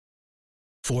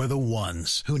For the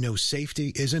ones who know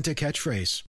safety isn't a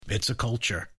catchphrase, it's a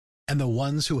culture. And the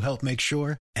ones who help make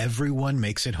sure everyone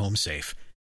makes it home safe.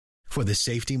 For the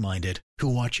safety-minded who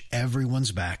watch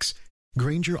everyone's backs,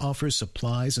 Grainger offers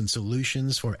supplies and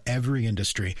solutions for every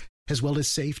industry, as well as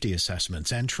safety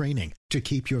assessments and training to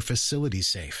keep your facilities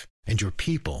safe and your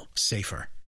people safer.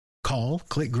 Call,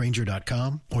 click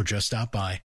Grainger.com, or just stop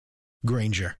by.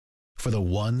 Grainger, for the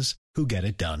ones who get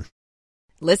it done.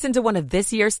 Listen to one of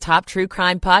this year's top true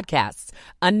crime podcasts.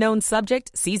 Unknown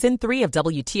Subject, Season 3 of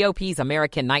WTOP's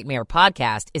American Nightmare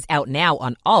podcast is out now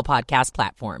on all podcast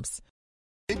platforms.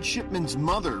 Ed Shipman's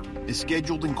mother is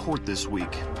scheduled in court this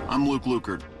week. I'm Luke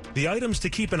Lukert. The items to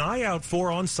keep an eye out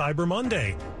for on Cyber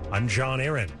Monday. I'm John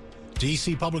Aaron.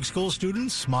 D.C. public school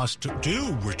students must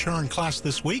do return class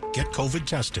this week. Get COVID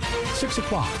tested. 6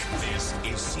 o'clock. This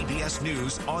is CBS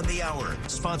News on the Hour,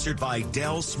 sponsored by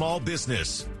Dell Small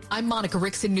Business. I'm Monica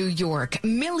Ricks in New York.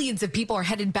 Millions of people are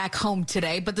headed back home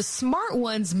today, but the smart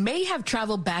ones may have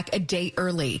traveled back a day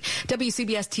early.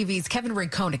 WCBS TV's Kevin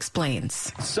Rincon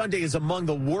explains. Sunday is among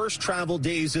the worst travel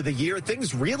days of the year.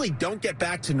 Things really don't get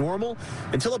back to normal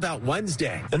until about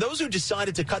Wednesday. And those who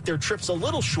decided to cut their trips a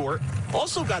little short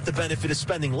also got the benefit of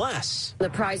spending less. The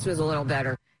price was a little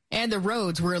better. And the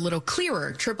roads were a little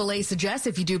clearer. AAA suggests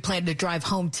if you do plan to drive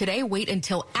home today, wait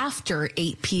until after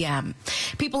 8 p.m.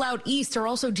 People out east are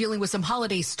also dealing with some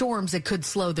holiday storms that could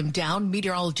slow them down.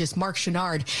 Meteorologist Mark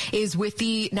Chenard is with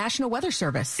the National Weather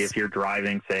Service. If you're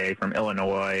driving, say, from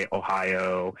Illinois,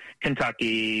 Ohio,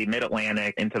 Kentucky,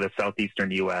 Mid-Atlantic into the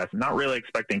southeastern U.S., not really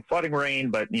expecting flooding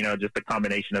rain, but, just a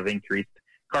combination of increased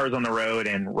cars on the road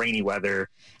and rainy weather.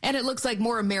 And it looks like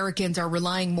more Americans are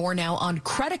relying more now on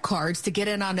credit cards to get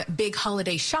in on big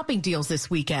holiday shopping deals this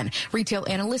weekend. Retail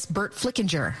analyst Bert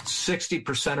Flickinger.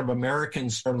 60% of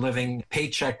Americans are living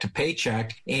paycheck to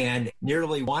paycheck, and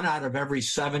nearly 1 out of every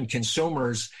 7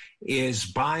 consumers is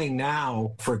buying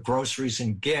now for groceries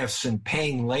and gifts and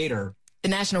paying later. The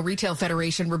National Retail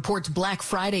Federation reports Black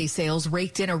Friday sales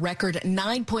raked in a record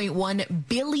 $9.1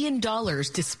 billion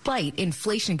despite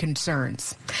inflation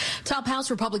concerns. Top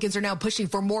House Republicans are now pushing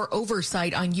for more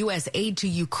oversight on U.S. aid to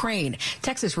Ukraine.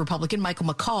 Texas Republican Michael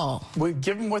McCall. We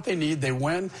give them what they need. They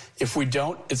win. If we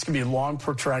don't, it's going to be a long,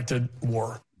 protracted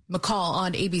war. McCall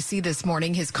on ABC this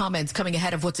morning, his comments coming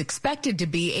ahead of what's expected to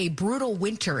be a brutal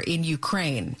winter in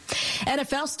Ukraine.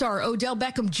 NFL star Odell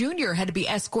Beckham Jr. had to be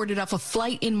escorted off a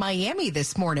flight in Miami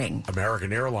this morning.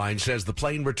 American Airlines says the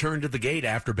plane returned to the gate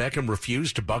after Beckham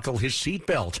refused to buckle his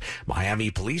seatbelt.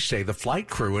 Miami police say the flight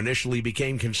crew initially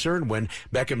became concerned when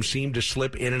Beckham seemed to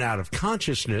slip in and out of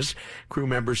consciousness. Crew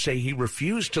members say he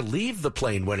refused to leave the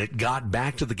plane when it got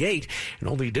back to the gate and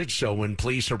only did so when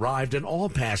police arrived and all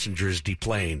passengers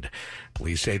deplaned.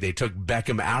 Police say they took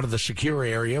Beckham out of the secure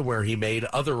area where he made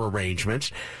other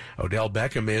arrangements. Odell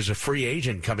Beckham is a free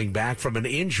agent coming back from an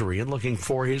injury and looking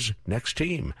for his next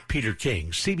team. Peter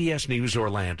King, CBS News,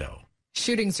 Orlando.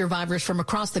 Shooting survivors from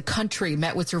across the country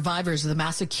met with survivors of the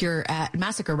massacre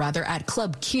at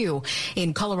Club Q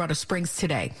in Colorado Springs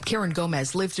today. Karen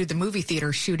Gomez lived through the movie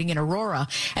theater shooting in Aurora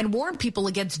and warned people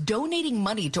against donating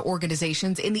money to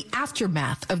organizations in the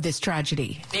aftermath of this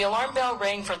tragedy. The alarm bell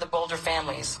rang for the Boulder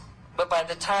families, but by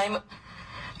the time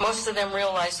most of them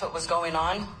realized what was going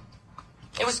on,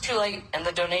 it was too late and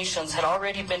the donations had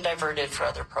already been diverted for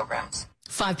other programs.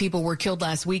 5 people were killed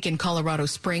last week in Colorado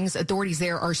Springs. Authorities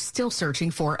there are still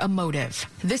searching for a motive.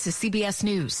 This is CBS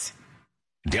News.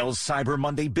 Dell's Cyber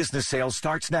Monday business sale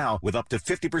starts now with up to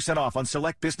 50% off on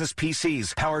select business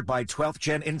PCs powered by 12th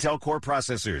Gen Intel Core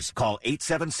processors. Call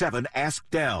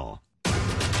 877-ASK-DELL.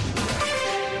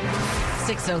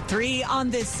 6:03 on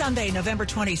this Sunday, November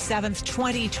 27th,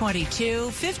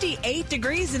 2022. 58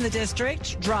 degrees in the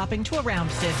district, dropping to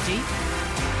around 50.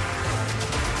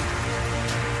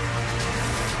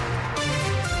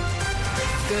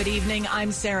 Good evening.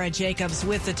 I'm Sarah Jacobs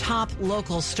with the top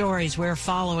local stories we're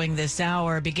following this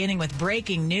hour, beginning with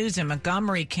breaking news in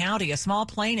Montgomery County. A small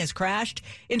plane has crashed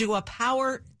into a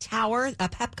power tower, a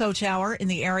Pepco tower in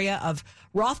the area of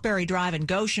Rothbury Drive and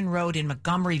Goshen Road in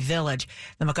Montgomery Village.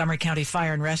 The Montgomery County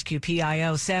Fire and Rescue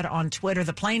PIO said on Twitter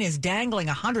the plane is dangling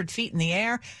 100 feet in the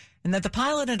air and that the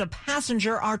pilot and a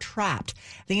passenger are trapped.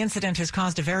 The incident has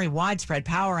caused a very widespread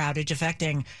power outage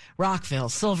affecting Rockville,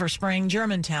 Silver Spring,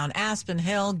 Germantown, Aspen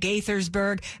Hill,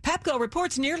 Gaithersburg. Pepco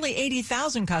reports nearly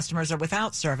 80,000 customers are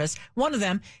without service. One of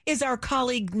them is our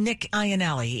colleague Nick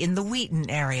Iannelli in the Wheaton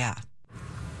area.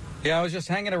 Yeah, I was just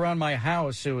hanging around my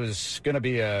house. It was going to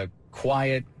be a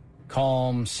quiet,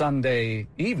 calm Sunday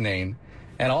evening,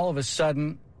 and all of a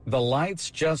sudden, the lights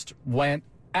just went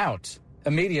out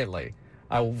immediately.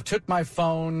 I took my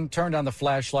phone, turned on the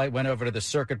flashlight, went over to the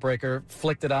circuit breaker,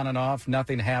 flicked it on and off.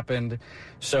 Nothing happened.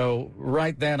 So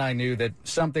right then I knew that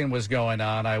something was going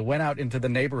on. I went out into the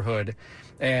neighborhood,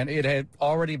 and it had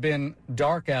already been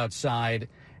dark outside,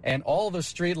 and all the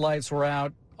street lights were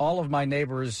out. All of my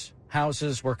neighbors'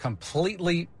 houses were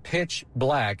completely pitch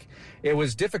black. It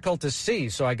was difficult to see,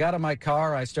 so I got in my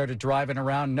car. I started driving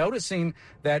around, noticing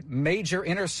that major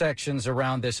intersections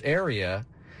around this area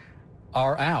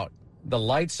are out. The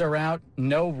lights are out,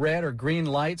 no red or green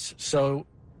lights. So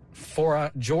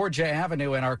for Georgia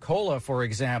Avenue and Arcola, for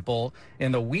example,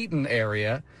 in the Wheaton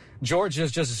area,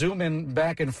 Georgia's just zooming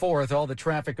back and forth, all the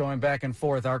traffic going back and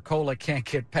forth. Arcola can't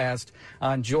get past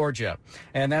on Georgia.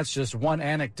 And that's just one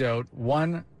anecdote,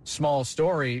 one small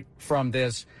story from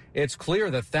this. It's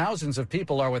clear that thousands of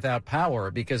people are without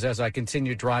power because as I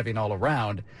continue driving all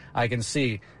around, I can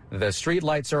see the street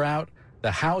lights are out, the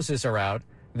houses are out.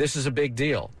 This is a big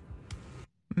deal.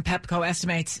 Pepco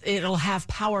estimates it'll have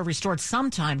power restored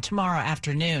sometime tomorrow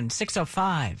afternoon,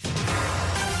 6:05.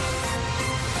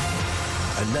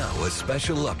 And now a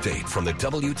special update from the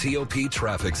WTOP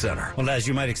Traffic Center. Well, as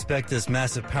you might expect, this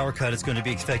massive power cut is going to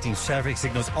be affecting traffic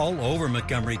signals all over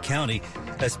Montgomery County,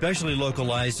 especially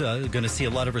localized. Going to see a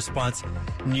lot of response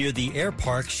near the Air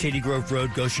Park, Shady Grove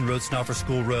Road, Goshen Road, Snoffer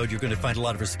School Road. You're going to find a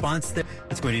lot of response there.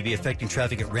 It's going to be affecting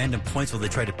traffic at random points while they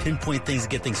try to pinpoint things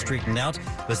and get things straightened out.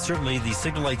 But certainly the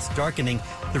signal lights darkening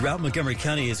throughout Montgomery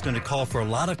County is going to call for a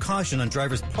lot of caution on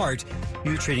drivers' part.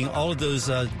 You're treating all of those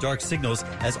dark signals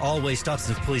as all-way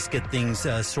stops if police get things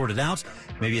sorted out,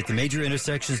 maybe at the major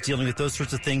intersections, dealing with those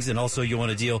sorts of things, and also you want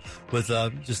to deal with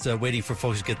just waiting for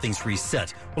folks to get things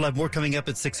reset. We'll have more coming up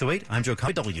at 6:08. I'm Joe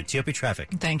Conway, WTOP Traffic.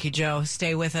 Thank you, Joe.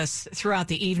 Stay with us throughout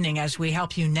the evening as we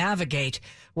help you navigate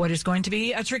what is going to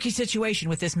be a tricky situation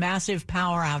with this massive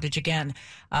power outage again.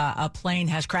 A plane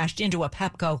has crashed into a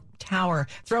Pepco tower,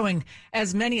 throwing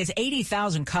as many as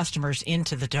 80,000 customers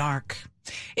into the dark.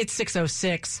 It's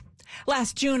 6:06.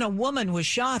 Last June, a woman was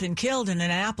shot and killed in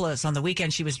Annapolis. On the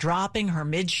weekend, she was dropping her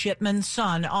midshipman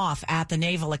son off at the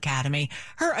Naval Academy.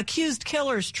 Her accused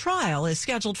killer's trial is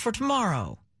scheduled for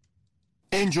tomorrow.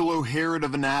 Angelo Herod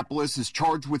of Annapolis is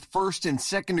charged with first and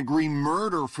second-degree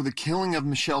murder for the killing of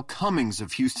Michelle Cummings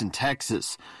of Houston,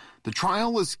 Texas. The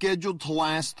trial is scheduled to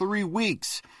last 3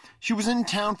 weeks. She was in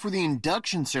town for the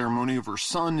induction ceremony of her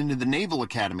son into the Naval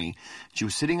Academy. She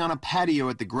was sitting on a patio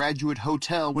at the Graduate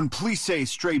Hotel when police say a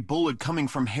stray bullet coming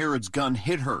from Herod's gun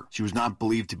hit her. She was not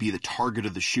believed to be the target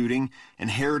of the shooting, and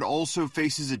Herod also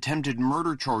faces attempted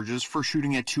murder charges for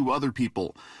shooting at 2 other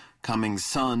people. Cummings'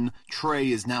 son,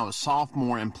 Trey, is now a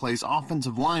sophomore and plays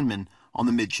offensive lineman on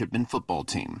the midshipman football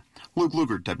team. Luke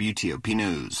Luger, WTOP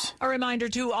News. A reminder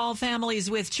to all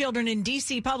families with children in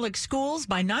D.C. public schools,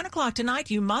 by 9 o'clock tonight,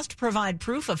 you must provide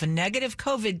proof of a negative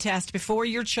COVID test before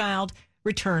your child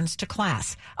returns to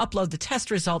class. Upload the test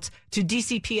results to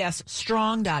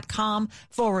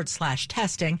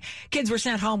dcpsstrong.com/testing. Kids were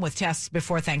sent home with tests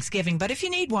before Thanksgiving, but if you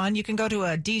need one, you can go to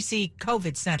a DC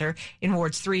COVID center in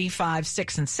wards 3, 5,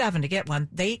 6, and 7 to get one.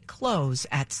 They close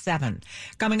at 7.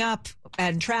 Coming up,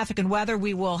 and traffic and weather,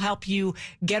 we will help you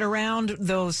get around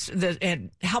those and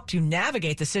help you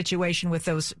navigate the situation with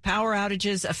those power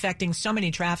outages affecting so many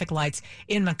traffic lights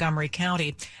in Montgomery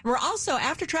County. And we're also,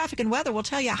 after traffic and weather, we'll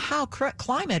tell you how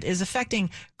climate is affecting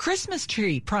Christmas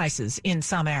tree prices in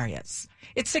some areas.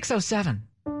 It's 6:07.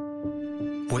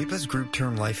 WAEPA's group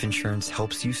term life insurance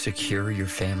helps you secure your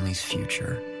family's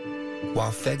future.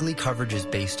 While FEGLI coverage is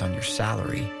based on your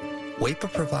salary,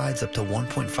 WAEPA provides up to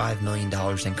 $1.5 million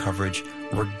in coverage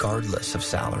regardless of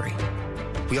salary.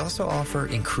 We also offer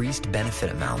increased benefit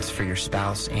amounts for your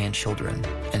spouse and children,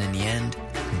 and in the end,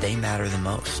 they matter the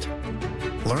most.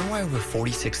 Learn why over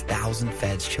 46,000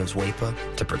 feds chose WAEPA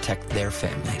to protect their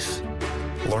families.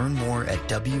 Learn more at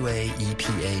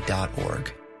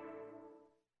WAEPA.org.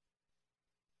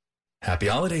 Happy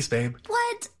holidays, babe.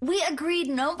 What? We agreed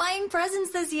no buying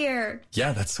presents this year.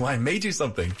 Yeah, that's why I made you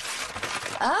something.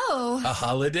 Oh. A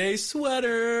holiday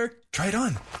sweater. Try it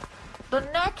on. The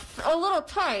neck's a little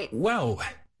tight. Wow,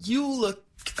 you look...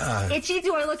 Itchy?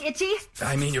 Do I look itchy?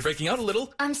 I mean, you're breaking out a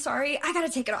little. I'm sorry. I gotta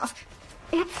take it off.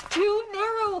 It's too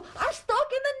narrow. I'm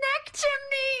stuck in the neck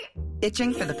chimney.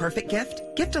 Itching for the perfect gift?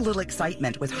 Gift a little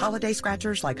excitement with holiday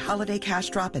scratchers like Holiday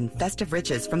Cash Drop and Festive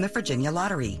Riches from the Virginia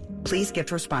Lottery. Please gift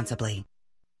responsibly.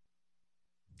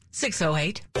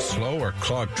 6:08. Slow or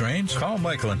clogged drains? Call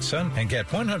Michael & Son and get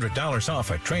 $100 off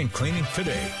a drain cleaning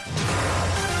today.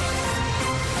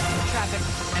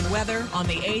 traffic and weather on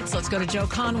the 8th. Let's go to Joe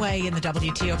Conway in the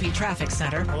WTOP Traffic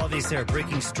Center. Well, obviously, our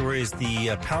breaking story is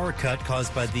the power cut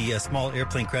caused by the small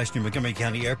airplane crash near Montgomery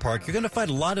County Air Park. You're going to find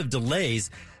a lot of delays,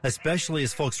 especially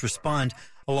as folks respond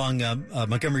along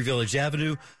Montgomery Village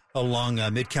Avenue, along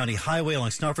Mid-County Highway,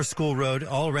 along Snuffer School Road,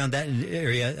 all around that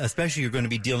area. Especially, you're going to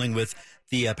be dealing with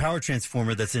the power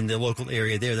transformer that's in the local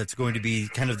area there. That's going to be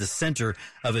kind of the center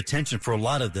of attention for a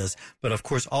lot of this. But, of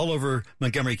course, all over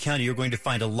Montgomery County, you're going to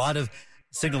find a lot of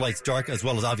signal lights dark, as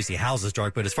well as obviously houses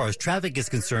dark. But as far as traffic is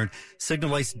concerned,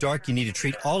 signal lights dark, you need to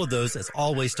treat all of those as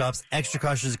all-way stops. Extra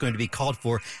caution is going to be called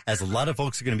for, as a lot of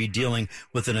folks are going to be dealing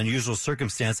with an unusual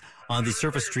circumstance on the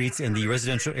surface streets in the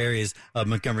residential areas of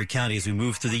Montgomery County as we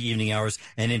move through the evening hours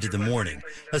and into the morning.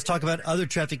 Let's talk about other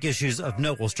traffic issues of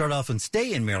note. We'll start off and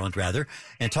stay in Maryland, rather,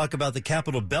 and talk about the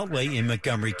Capitol Beltway in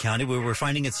Montgomery County, where we're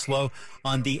finding it slow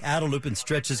on the outer loop and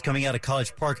stretches coming out of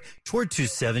College Park toward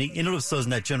 270. Inner loop slows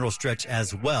in that general stretch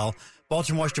as well.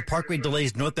 Baltimore-Washington Parkway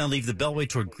delays northbound leave the Beltway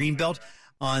toward Greenbelt.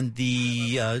 On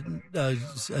the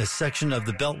section of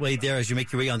the Beltway there, as you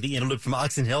make your way on the inner loop from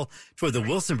Oxon Hill toward the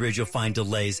Wilson Bridge, you'll find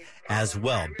delays as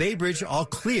well. Bay Bridge, all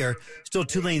clear. Still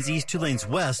 2 lanes east, 2 lanes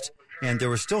west. And there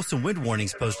were still some wind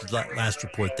warnings posted last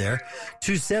report there.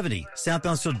 270,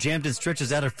 southbound still jammed in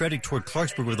stretches out of Frederick toward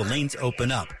Clarksburg where the lanes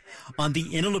open up. On the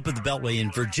inner loop of the Beltway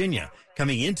in Virginia,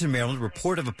 coming into Maryland,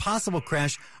 report of a possible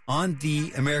crash on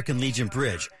the American Legion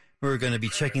Bridge. We're going to be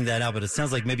checking that out, but it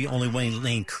sounds like maybe only one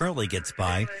lane currently gets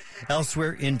by.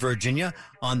 Elsewhere in Virginia,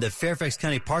 on the Fairfax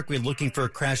County Parkway, looking for a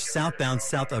crash southbound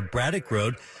south of Braddock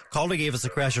Road. Calder gave us a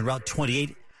crash on Route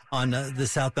 28 on the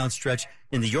southbound stretch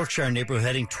in the Yorkshire neighborhood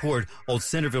heading toward Old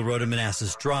Centerville Road and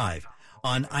Manassas Drive.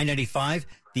 On I-95,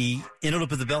 the inner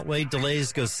loop of the Beltway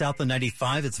delays go south of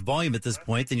 95. It's volume at this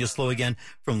point. Then you'll slow again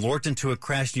from Lorton to a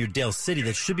crash near Dale City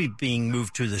that should be being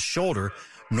moved to the shoulder.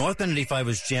 North 95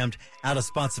 was jammed out of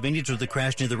Spotsylvania to the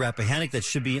crash near the Rappahannock. That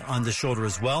should be on the shoulder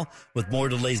as well, with more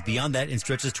delays beyond that in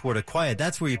stretches toward Aquia.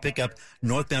 That's where you pick up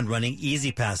northbound running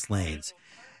easy pass lanes.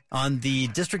 On the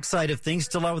district side of things,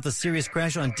 still out with a serious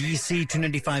crash on DC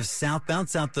 295 southbound,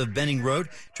 south of Benning Road.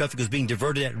 Traffic was being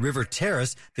diverted at River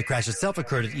Terrace. The crash itself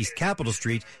occurred at East Capitol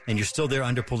Street, and you're still there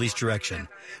under police direction.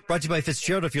 Brought to you by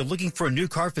Fitzgerald. If you're looking for a new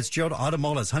car, Fitzgerald Auto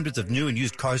Mall has hundreds of new and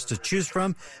used cars to choose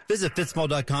from. Visit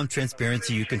fitzmall.com.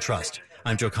 Transparency you can trust.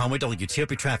 I'm Joe Conway,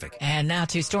 WTOP Traffic. And now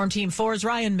to Storm Team 4's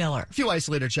Ryan Miller. A few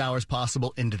isolated showers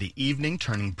possible into the evening,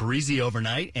 turning breezy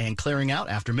overnight and clearing out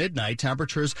after midnight.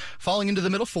 Temperatures falling into the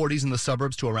middle 40s in the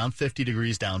suburbs to around 50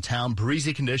 degrees downtown.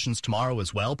 Breezy conditions tomorrow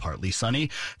as well, partly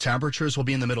sunny. Temperatures will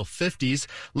be in the middle 50s.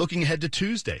 Looking ahead to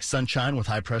Tuesday, sunshine with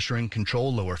high pressure in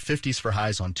control, lower 50s for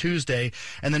highs on Tuesday.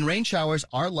 And then rain showers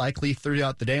are likely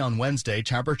throughout the day on Wednesday.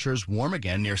 Temperatures warm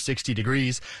again near 60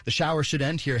 degrees. The showers should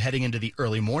end here heading into the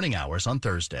early morning hours on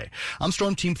Thursday. I'm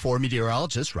Storm Team 4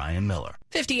 meteorologist Ryan Miller.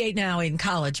 58 now in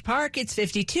College Park. It's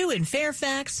 52 in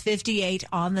Fairfax, 58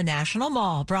 on the National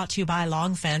Mall. Brought to you by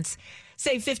Long Fence.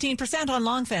 Save 15% on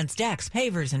Long Fence decks,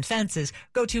 pavers, and fences.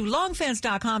 Go to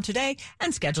longfence.com today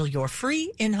and schedule your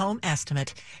free in-home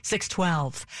estimate.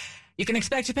 612. You can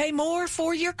expect to pay more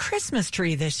for your Christmas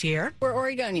tree this year. We're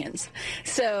Oregonians,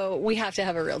 so we have to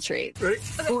have a real tree.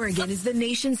 Oregon is the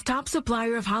nation's top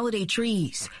supplier of holiday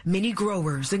trees. Many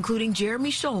growers, including Jeremy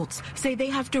Schultz, say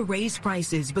they have to raise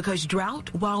prices because drought,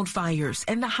 wildfires,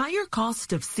 and the higher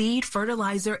cost of seed,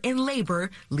 fertilizer, and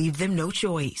labor leave them no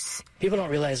choice. People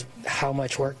don't realize how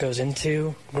much work goes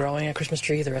into growing a Christmas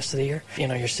tree the rest of the year. You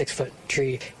know, your 6-foot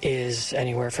tree is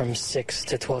anywhere from 6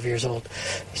 to 12 years old.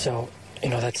 So, you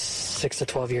know, that's 6 to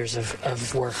 12 years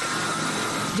of work.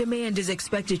 Demand is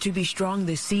expected to be strong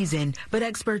this season, but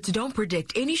experts don't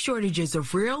predict any shortages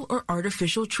of real or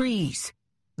artificial trees.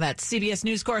 That's CBS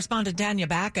News correspondent Tanya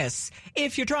Backus.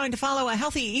 If you're trying to follow a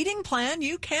healthy eating plan,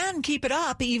 you can keep it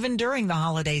up even during the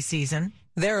holiday season.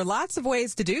 There are lots of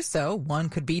ways to do so. One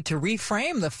could be to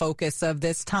reframe the focus of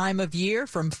this time of year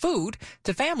from food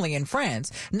to family and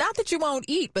friends. Not that you won't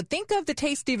eat, but think of the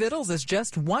tasty vittles as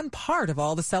just one part of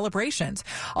all the celebrations.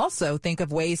 Also, think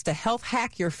of ways to health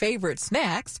hack your favorite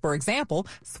snacks. For example,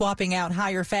 swapping out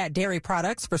higher fat dairy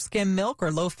products for skim milk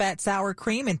or low fat sour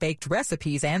cream in baked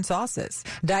recipes and sauces.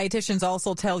 Dietitians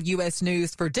also tell U.S.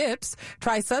 News for dips,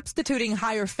 try substituting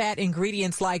higher fat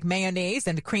ingredients like mayonnaise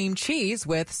and cream cheese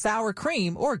with sour cream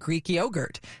or Greek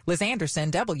yogurt. Liz Anderson,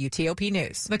 WTOP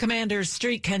News. The Commanders'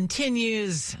 streak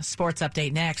continues. Sports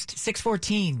update next,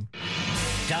 6:14.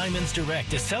 Diamonds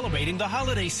Direct is celebrating the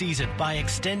holiday season by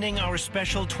extending our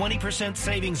special 20%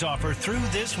 savings offer through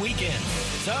this weekend.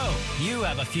 So, you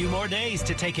have a few more days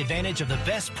to take advantage of the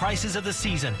best prices of the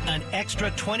season, an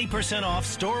extra 20% off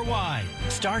store-wide.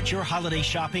 Start your holiday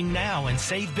shopping now and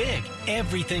save big.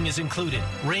 Everything is included.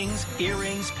 Rings,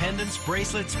 earrings, pendants,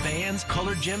 bracelets, bands,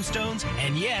 colored gemstones,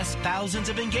 and yes, thousands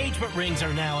of engagement rings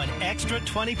are now an extra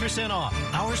 20% off.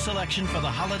 Our selection for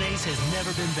the holidays has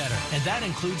never been better, and that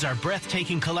includes our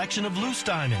breathtaking collection of loose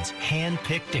diamonds,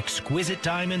 hand-picked exquisite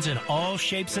diamonds in all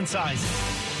shapes and sizes.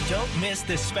 Don't miss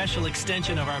this special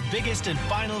extension of our biggest and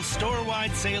final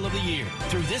store-wide sale of the year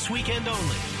through this weekend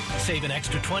only. Save an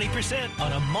extra 20%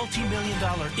 on a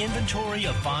multi-million-dollar inventory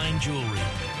of fine jewelry.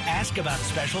 Ask about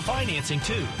special financing,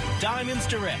 too. Diamonds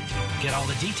Direct. Get all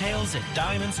the details at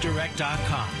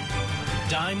diamondsdirect.com.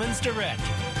 Diamonds Direct.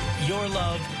 Your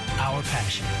love, our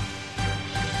passion.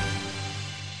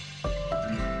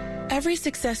 Every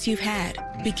success you've had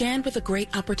began with a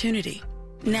great opportunity.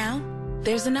 Now,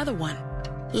 there's another one.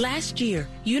 Last year,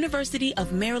 University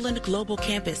of Maryland Global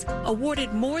Campus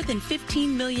awarded more than $15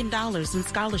 million in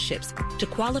scholarships to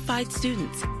qualified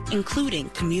students, including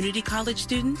community college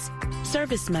students,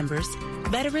 service members,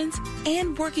 veterans,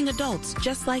 and working adults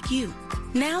just like you.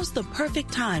 Now's the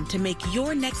perfect time to make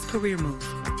your next career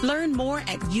move. Learn more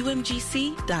at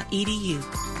umgc.edu.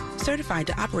 Certified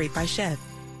to operate by Chev.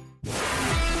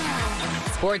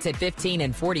 Sports at 15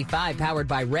 and 45, powered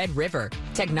by Red River.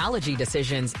 Technology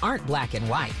decisions aren't black and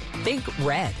white. Think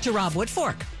red. To Rob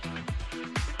Woodfork.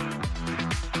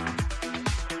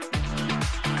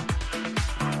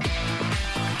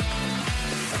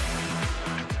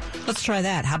 Let's try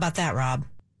that. How about that, Rob?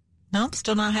 No,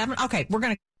 still not having. Okay, we're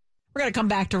gonna come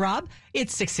back to Rob.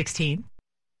 It's 6:16.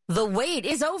 The wait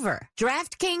is over.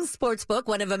 DraftKings Sportsbook,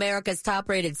 one of America's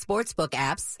top-rated sportsbook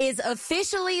apps, is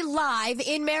officially live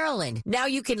in Maryland. Now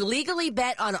you can legally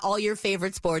bet on all your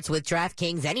favorite sports with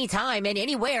DraftKings anytime and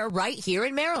anywhere right here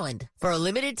in Maryland. For a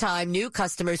limited time, new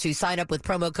customers who sign up with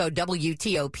promo code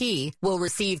WTOP will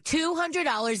receive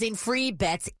 $200 in free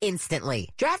bets instantly.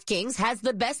 DraftKings has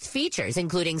the best features,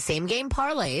 including same-game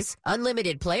parlays,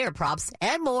 unlimited player props,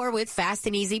 and more with fast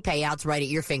and easy payouts right at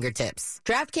your fingertips.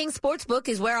 DraftKings Sportsbook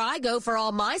is where I go for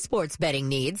all my sports betting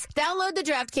needs. Download the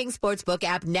DraftKings Sportsbook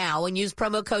app now and use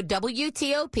promo code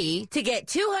WTOP to get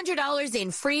 $200 in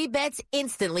free bets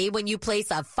instantly when you place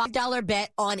a $5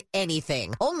 bet on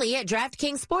anything. Only at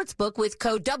DraftKings Sportsbook with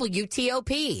code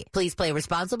WTOP. Please play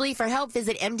responsibly. For help,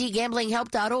 visit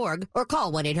mdgamblinghelp.org or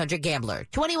call 1-800-GAMBLER.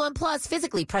 21 plus,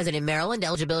 physically present in Maryland.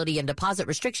 Eligibility and deposit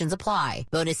restrictions apply.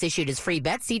 Bonus issued as free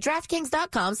bets. See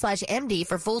DraftKings.com/MD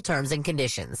for full terms and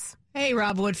conditions. Hey,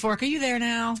 Rob Woodfork, are you there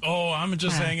now? Oh, I'm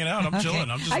just hanging out. I'm chilling.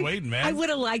 I'm just waiting, man. I would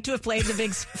have liked to have played the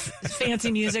big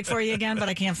fancy music for you again, but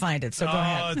I can't find it, so go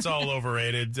ahead. Oh, it's all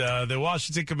overrated. The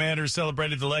Washington Commanders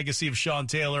celebrated the legacy of Sean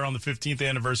Taylor on the 15th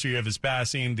anniversary of his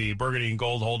passing. The Burgundy and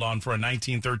Gold hold on for a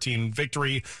 19-13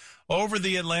 victory over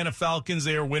the Atlanta Falcons.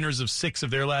 They are winners of 6 of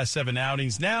their last 7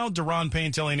 outings. Now, Deron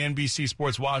Payne telling NBC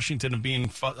Sports Washington of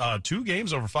being 2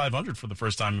 games over 500 for the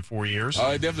first time in 4 years.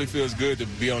 It definitely feels good to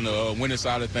be on the winning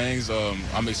side of things.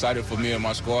 I'm excited for me and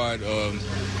my squad.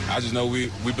 I just know we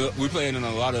playing in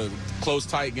a lot of close,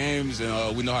 tight games,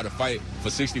 and we know how to fight for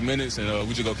 60 minutes, and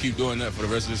we just going to keep doing that for the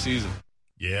rest of the season.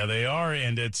 Yeah, they are,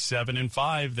 and at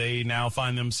 7-5, they now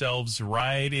find themselves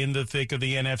right in the thick of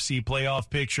the NFC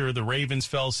playoff picture. The Ravens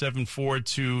fell 7-4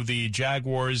 to the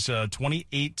Jaguars,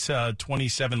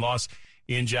 28-27 loss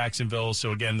in Jacksonville.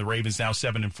 So again, the Ravens now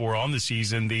 7-4 on the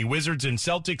season. The Wizards and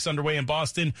Celtics underway in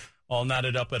Boston, all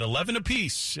knotted up at 11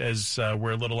 apiece as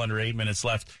we're a little under 8 minutes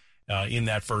left in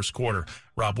that first quarter.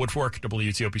 Rob Woodfork,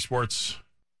 WTOP Sports.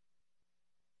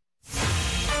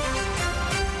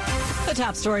 The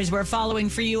top stories we're following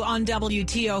for you on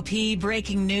WTOP.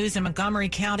 Breaking news in Montgomery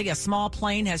County. A small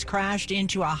plane has crashed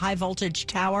into a high-voltage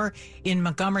tower in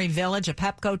Montgomery Village, a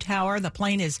Pepco tower. The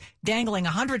plane is dangling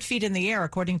 100 feet in the air,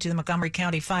 according to the Montgomery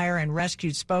County Fire and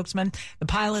Rescue spokesman. The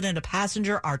pilot and a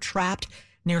passenger are trapped.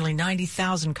 Nearly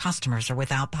 90,000 customers are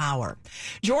without power.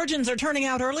 Georgians are turning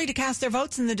out early to cast their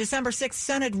votes in the December 6th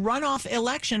Senate runoff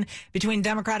election between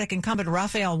Democratic incumbent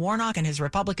Raphael Warnock and his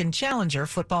Republican challenger,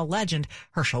 football legend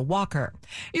Herschel Walker.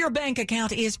 Your bank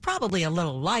account is probably a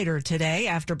little lighter today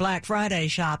after Black Friday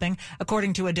shopping.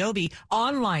 According to Adobe,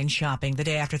 online shopping the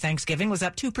day after Thanksgiving was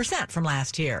up 2% from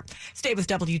last year. Stay with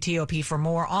WTOP for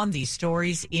more on these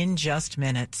stories in just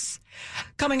minutes.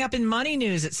 Coming up in Money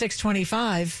News at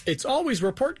 6:25. It's always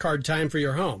report card time for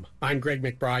your home. I'm Greg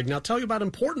McBride, and I'll tell you about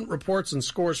important reports and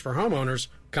scores for homeowners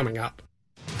coming up.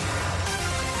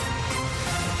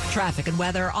 Traffic and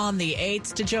weather on the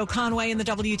 8th to Joe Conway in the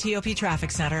WTOP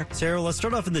Traffic Center. Sarah, let's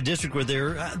start off in the district where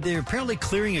they're apparently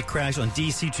clearing a crash on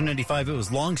DC 295. It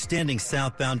was long-standing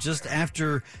southbound just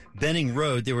after Benning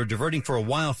Road. They were diverting for a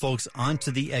while, folks,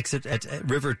 onto the exit at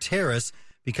River Terrace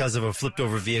because of a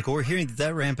flipped-over vehicle. We're hearing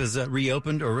that ramp is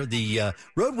reopened, or the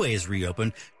roadway is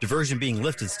reopened, diversion being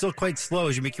lifted. Still quite slow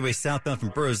as you make your way southbound from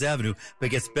Burroughs Avenue, but it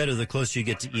gets better the closer you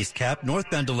get to East Cap.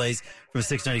 Northbound delays from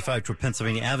 695 toward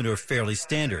Pennsylvania Avenue are fairly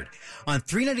standard. On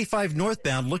 395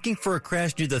 northbound, looking for a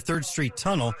crash near the 3rd Street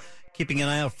Tunnel. Keeping an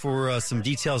eye out for some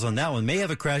details on that one. May have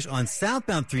a crash on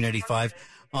southbound 395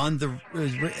 on the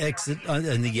exit on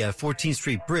the 14th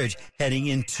Street Bridge heading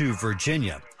into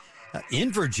Virginia.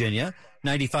 In Virginia,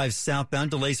 95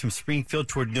 southbound delays from Springfield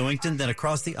toward Newington, then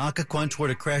across the Occoquan toward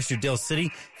a crash near Dale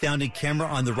City, found in camera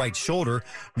on the right shoulder.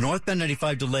 Northbound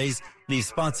 95 delays leave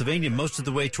Spotsylvania most of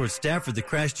the way towards Stafford. The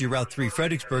crash near Route 3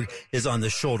 Fredericksburg is on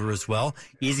the shoulder as well.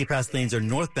 Easy pass lanes are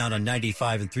northbound on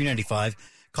 95 and 395.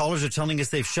 Callers are telling us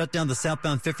they've shut down the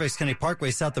southbound Fairfax County Parkway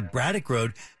south of Braddock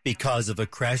Road because of a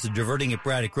crash. They're diverting at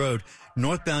Braddock Road.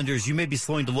 Northbounders, you may be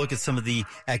slowing to look at some of the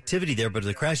activity there, but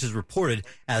the crash is reported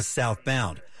as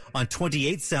southbound. On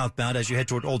 28 southbound, as you head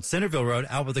toward Old Centerville Road,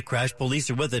 out with a crash. Police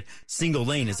are with it. Single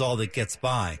lane is all that gets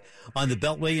by. On the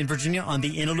Beltway in Virginia, on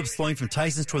the inner loop slowing from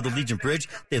Tyson's toward the Legion Bridge,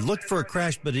 they looked for a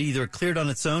crash, but it either cleared on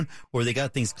its own or they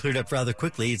got things cleared up rather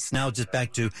quickly. It's now just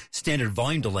back to standard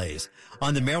volume delays.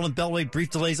 On the Maryland Beltway, brief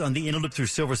delays on the inner loop through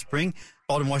Silver Spring.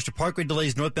 Baltimore-Washington Parkway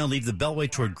delays northbound leave the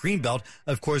Beltway toward Greenbelt.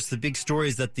 Of course, the big story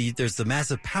is that there's the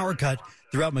massive power cut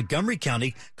throughout Montgomery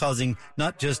County, causing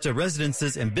not just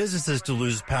residences and businesses to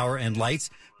lose power and lights,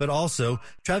 but also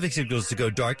traffic signals to go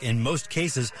dark in most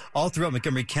cases all throughout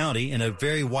Montgomery County in a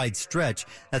very wide stretch.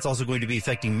 That's also going to be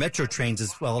affecting metro trains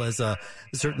as well as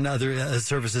certain other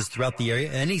services throughout the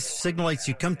area. Any signal lights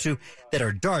you come to that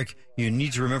are dark, you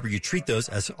need to remember you treat those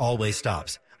as always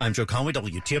stops. I'm Joe Conway,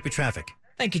 WTOP Traffic.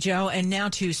 Thank you, Joe. And now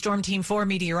to Storm Team 4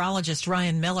 meteorologist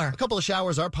Ryan Miller. A couple of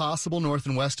showers are possible north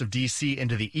and west of D.C.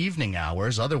 into the evening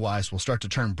hours. Otherwise, we'll start to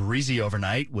turn breezy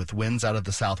overnight with winds out of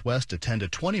the southwest at 10 to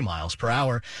 20 miles per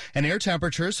hour and air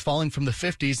temperatures falling from the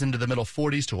 50s into the middle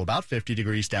 40s to about 50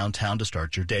 degrees downtown to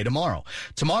start your day tomorrow.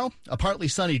 Tomorrow, a partly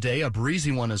sunny day, a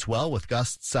breezy one as well with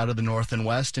gusts out of the north and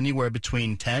west anywhere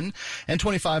between 10 and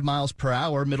 25 miles per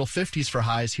hour. Middle 50s for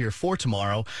highs here for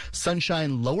tomorrow.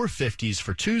 Sunshine, lower 50s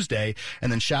for Tuesday,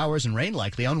 and then showers and rain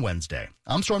likely on Wednesday.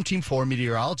 I'm Storm Team 4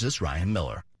 meteorologist Ryan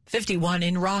Miller. 51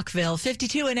 in Rockville,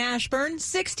 52 in Ashburn,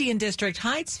 60 in District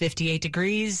Heights, 58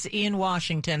 degrees in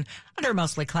Washington under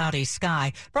mostly cloudy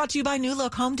sky. Brought to you by New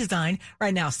Look Home Design.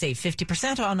 Right now, save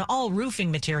 50% on all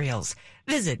roofing materials.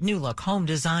 Visit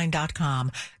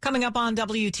newlookhomedesign.com. Coming up on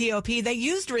WTOP, they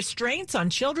used restraints on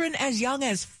children as young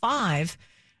as 5.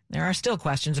 There are still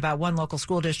questions about one local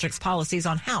school district's policies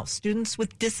on how students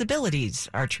with disabilities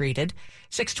are treated.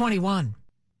 621.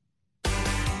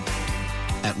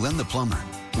 At Len the Plumber,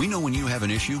 we know when you have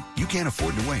an issue, you can't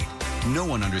afford to wait. No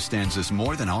one understands this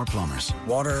more than our plumbers.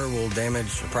 Water will damage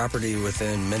property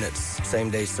within minutes.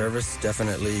 Same-day service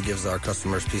definitely gives our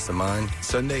customers peace of mind.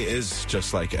 Sunday is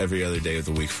just like every other day of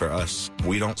the week for us.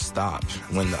 We don't stop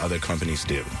when the other companies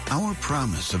do. Our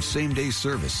promise of same-day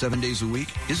service 7 days a week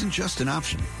isn't just an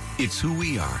option. It's who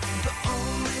we are. The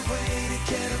only way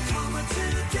to get a plumber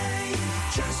today,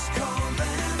 just call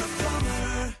Len the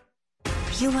Plumber.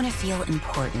 You want to feel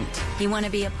important. You want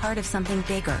to be a part of something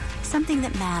bigger, something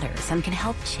that matters and can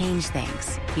help change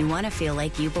things. You want to feel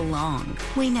like you belong.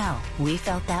 We know. We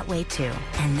felt that way too.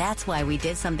 And that's why we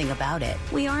did something about it.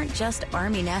 We aren't just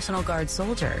Army National Guard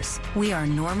soldiers. We are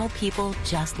normal people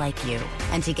just like you.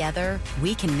 And together,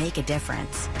 we can make a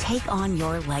difference. Take on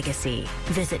your legacy.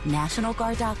 Visit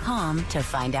NationalGuard.com to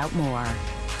find out more.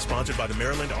 Sponsored by the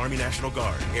Maryland Army National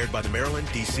Guard. Aired by the Maryland,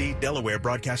 D.C., Delaware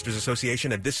Broadcasters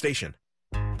Association and this station.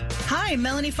 Hi,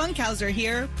 Melanie Funkhauser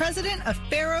here, president of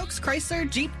Fair Oaks Chrysler,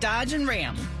 Jeep, Dodge, and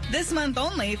Ram. This month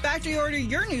only, factory order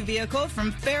your new vehicle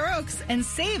from Fair Oaks and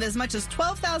save as much as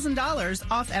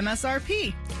 $12,000 off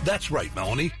MSRP. That's right,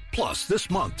 Melanie. Plus, this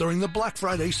month during the Black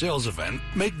Friday sales event,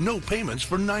 make no payments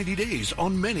for 90 days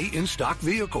on many in-stock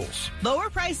vehicles. Lower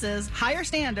prices, higher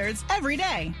standards every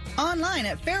day. Online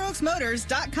at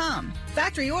fairoaksmotors.com.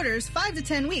 Factory orders 5 to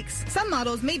 10 weeks. Some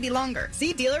models may be longer.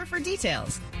 See dealer for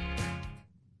details.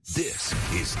 This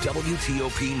is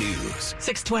WTOP News.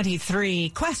 623.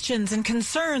 Questions and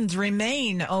concerns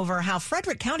remain over how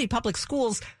Frederick County Public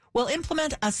Schools will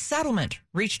implement a settlement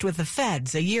reached with the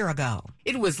feds a year ago.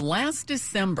 It was last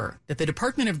December that the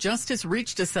Department of Justice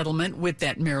reached a settlement with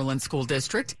that Maryland school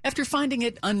district after finding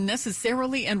it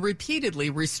unnecessarily and repeatedly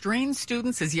restrained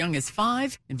students as young as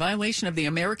 5 in violation of the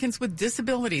Americans with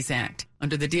Disabilities Act.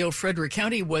 Under the deal, Frederick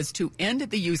County was to end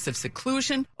the use of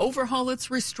seclusion, overhaul its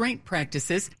restraint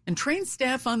practices, and train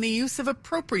staff on the use of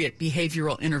appropriate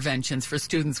behavioral interventions for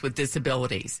students with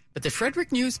disabilities. But the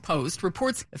Frederick News Post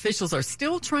reports officials are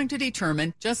still trying to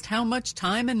determine just how much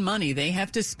time and money they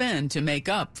have to spend to make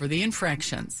up for the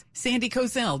infractions. Sandy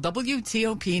Kozel,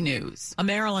 WTOP News. A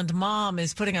Maryland mom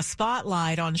is putting a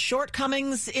spotlight on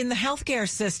shortcomings in the healthcare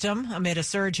system amid a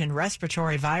surge in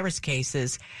respiratory virus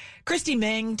cases. Christy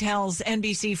Meng tells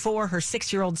NBC4 her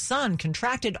 6-year-old son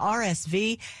contracted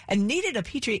RSV and needed a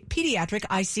pediatric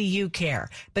ICU care,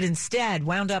 but instead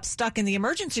wound up stuck in the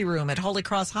emergency room at Holy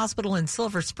Cross Hospital in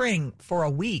Silver Spring for a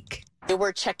week. They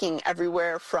were checking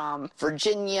everywhere from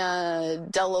Virginia,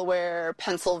 Delaware,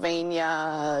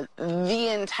 Pennsylvania,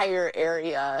 the entire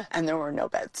area, and there were no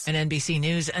beds. An NBC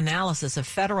News analysis of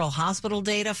federal hospital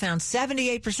data found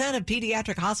 78% of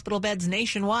pediatric hospital beds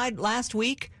nationwide last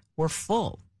week were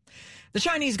full. The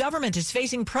Chinese government is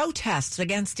facing protests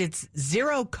against its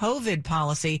zero COVID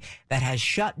policy that has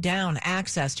shut down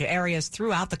access to areas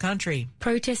throughout the country.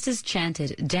 Protesters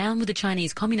chanted, "Down with the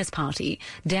Chinese Communist Party,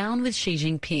 down with Xi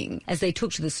Jinping," as they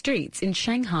took to the streets in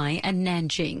Shanghai and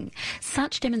Nanjing.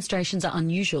 Such demonstrations are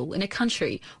unusual in a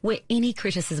country where any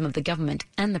criticism of the government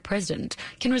and the president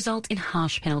can result in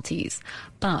harsh penalties.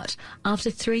 But after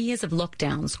 3 years of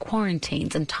lockdowns,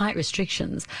 quarantines and tight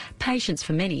restrictions, patience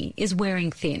for many is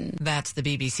wearing thin. That's the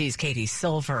BBC's Katie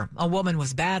Silver. A woman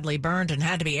was badly burned and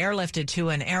had to be airlifted to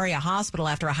an area hospital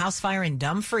after a house fire in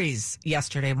Dumfries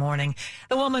yesterday morning.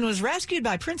 The woman was rescued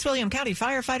by Prince William County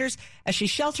firefighters as she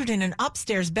sheltered in an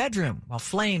upstairs bedroom while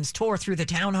flames tore through the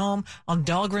townhome on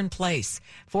Dahlgren Place.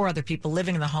 4 other people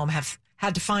living in the home have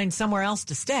had to find somewhere else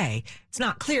to stay. It's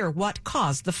not clear what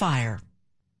caused the fire.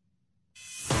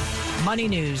 Money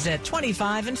News at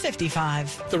 25 and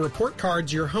 55. The report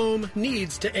cards your home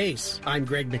needs to ace. I'm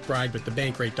Greg McBride with the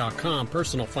Bankrate.com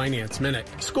Personal Finance Minute.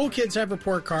 School kids have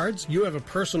report cards, you have a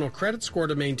personal credit score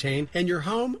to maintain, and your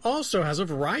home also has a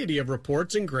variety of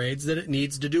reports and grades that it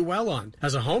needs to do well on.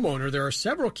 As a homeowner, there are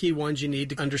several key ones you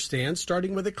need to understand,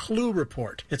 starting with a CLUE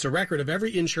report. It's a record of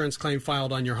every insurance claim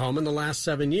filed on your home in the last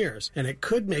 7 years, and it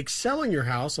could make selling your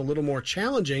house a little more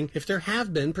challenging if there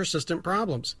have been persistent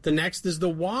problems. The next is the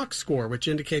WALK score, which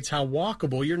indicates how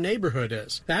walkable your neighborhood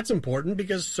is. That's important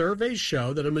because surveys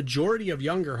show that a majority of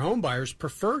younger homebuyers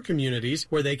prefer communities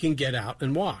where they can get out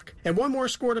and walk. And one more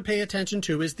score to pay attention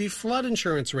to is the flood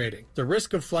insurance rating. The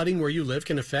risk of flooding where you live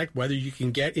can affect whether you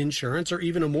can get insurance or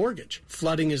even a mortgage.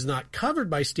 Flooding is not covered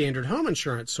by standard home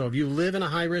insurance, so if you live in a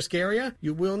high-risk area,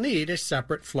 you will need a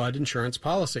separate flood insurance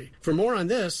policy. For more on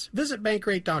this, visit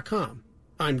Bankrate.com.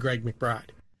 I'm Greg McBride.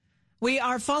 We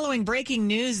are following breaking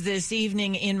news this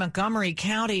evening in Montgomery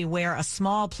County, where a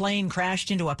small plane crashed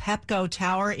into a Pepco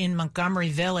tower in Montgomery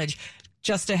Village.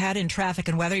 Just ahead in traffic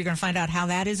and weather, you're going to find out how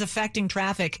that is affecting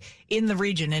traffic in the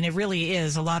region. And it really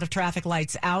is. A lot of traffic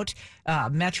lights out,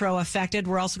 metro affected.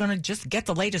 We're also going to just get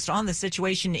the latest on the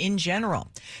situation in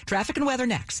general. Traffic and weather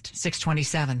next,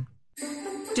 627.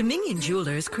 Dominion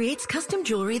Jewelers creates custom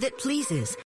jewelry that pleases.